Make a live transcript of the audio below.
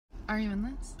Are you in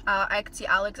this? I could see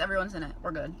Alex. Everyone's in it.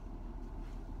 We're good.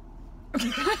 It's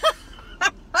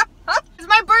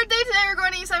my birthday today. We're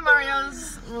going to Eastside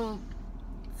Mario's. We'll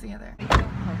see you there.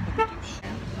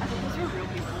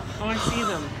 Oh, I see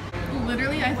them.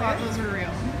 Literally, I thought those were real.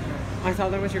 I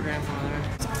thought that was your grandfather.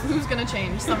 Who's gonna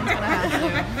change? Someone's gonna have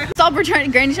to. Stop!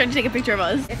 Granny's trying to take a picture of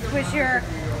us. It was your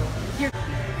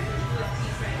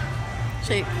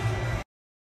Shake.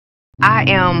 I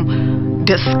am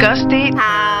disgusted.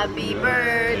 Happy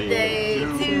birthday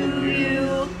to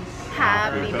you.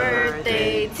 Happy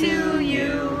birthday to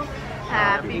you.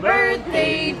 Happy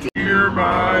birthday to Your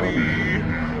body.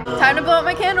 Time to blow out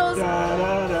my candles. Da,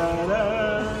 da, da,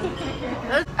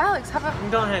 da. Alex, how about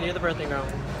Go ahead, you're the birthday girl.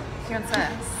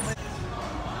 Princess?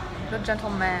 The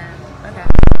gentleman. Okay.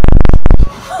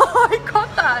 I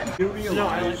got that. You No,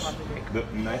 I like realize coffee cake. that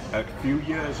a few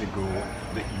years ago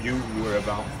that you were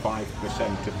about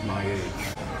 5% of my age.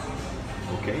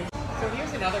 Okay? So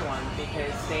here's another one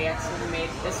because they actually made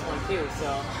this one too,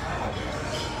 so.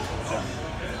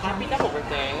 Happy double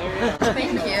birthday.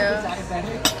 Thank you.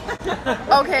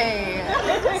 Okay,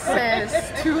 sis,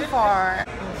 too far.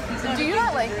 Do you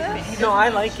not like this? No, I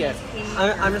like it.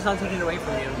 I'm just not taking it away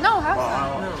from you. No, have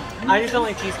some. No, I just don't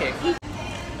like cheesecake.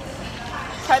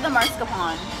 Try the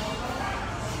mascarpone.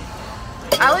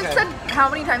 Alex Okay. said how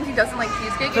many times he doesn't like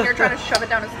cheesecake and you're trying to shove it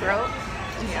down his throat.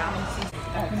 Yeah.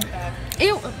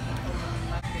 Ew.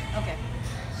 Okay.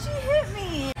 She hit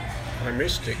me. I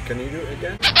missed it. Can you do it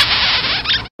again?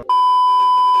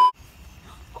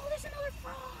 Oh, there's another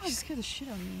frog. She scared the shit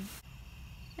out of me.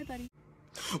 Hey, buddy.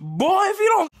 Boy, if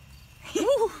you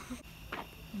don't.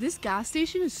 This gas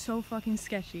station is so fucking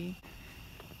sketchy.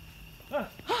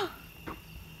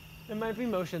 It might be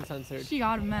motion censored. She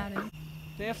automatic.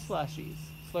 They have slushies,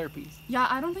 Slurpees. Yeah,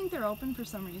 I don't think they're open for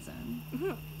some reason.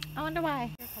 I wonder why.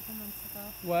 A couple months ago,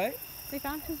 What? they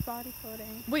found his body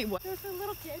floating. Wait, what? There's a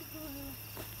little kid who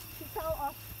he fell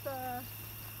off the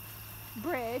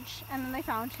bridge, and then they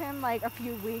found him like a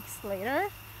few weeks later,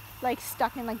 like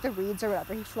stuck in like the reeds or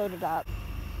whatever. He floated up.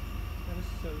 That is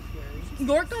so scary.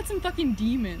 York got some fucking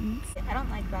demons. I don't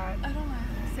like that. I don't know.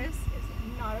 Sis is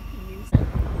not a PU.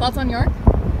 Thoughts on York?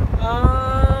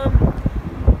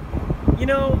 You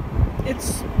know,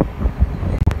 it's.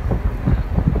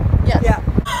 Yes. Yeah.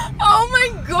 Oh my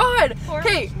god.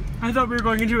 Okay. I thought we were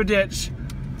going into a ditch.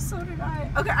 So did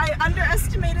I. Okay, I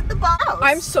underestimated the box.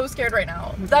 I'm so scared right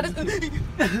now. That is. Oh,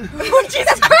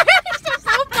 Jesus Christ! I'm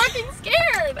so fucking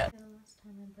scared.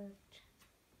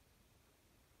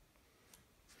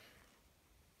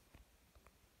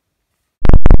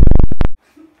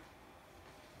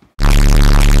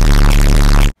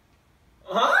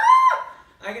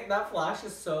 That flash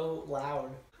is so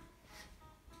loud.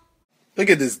 Look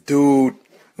at this dude.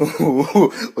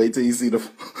 Wait till you see the.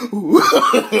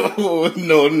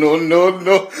 No, no, no,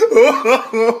 no.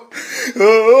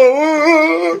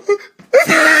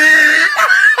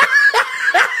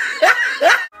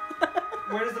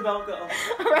 Where does the belt go?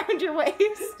 Around your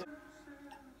waist.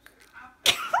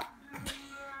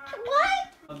 What?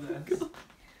 Love this. He's so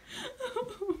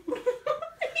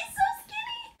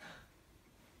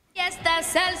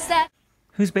skinny.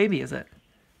 Whose baby is it?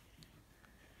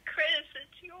 Chris,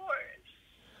 it's yours.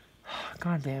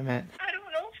 God damn it. I don't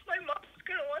know if my mom's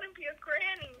gonna want to be a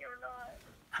granny or not.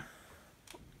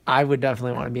 I would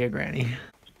definitely want to be a granny. No,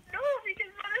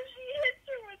 because what if she hits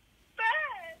her with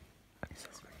that?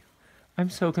 I'm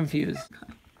so confused.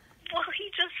 Well, he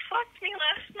just fucked me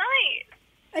last night.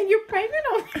 And you're pregnant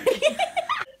already?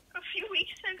 A few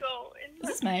weeks ago in Is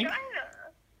this Meg? vagina.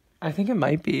 I think it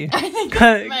might be. I think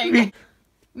it's Meg.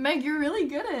 Meg, you're really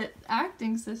good at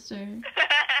acting, sister.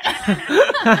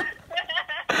 I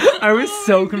was Oh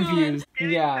so my God. confused. Did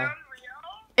it Yeah. sound real?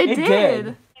 It It did.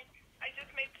 did. I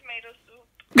just made tomato soup.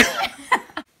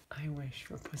 I wish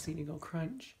for pussy to go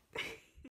crunch.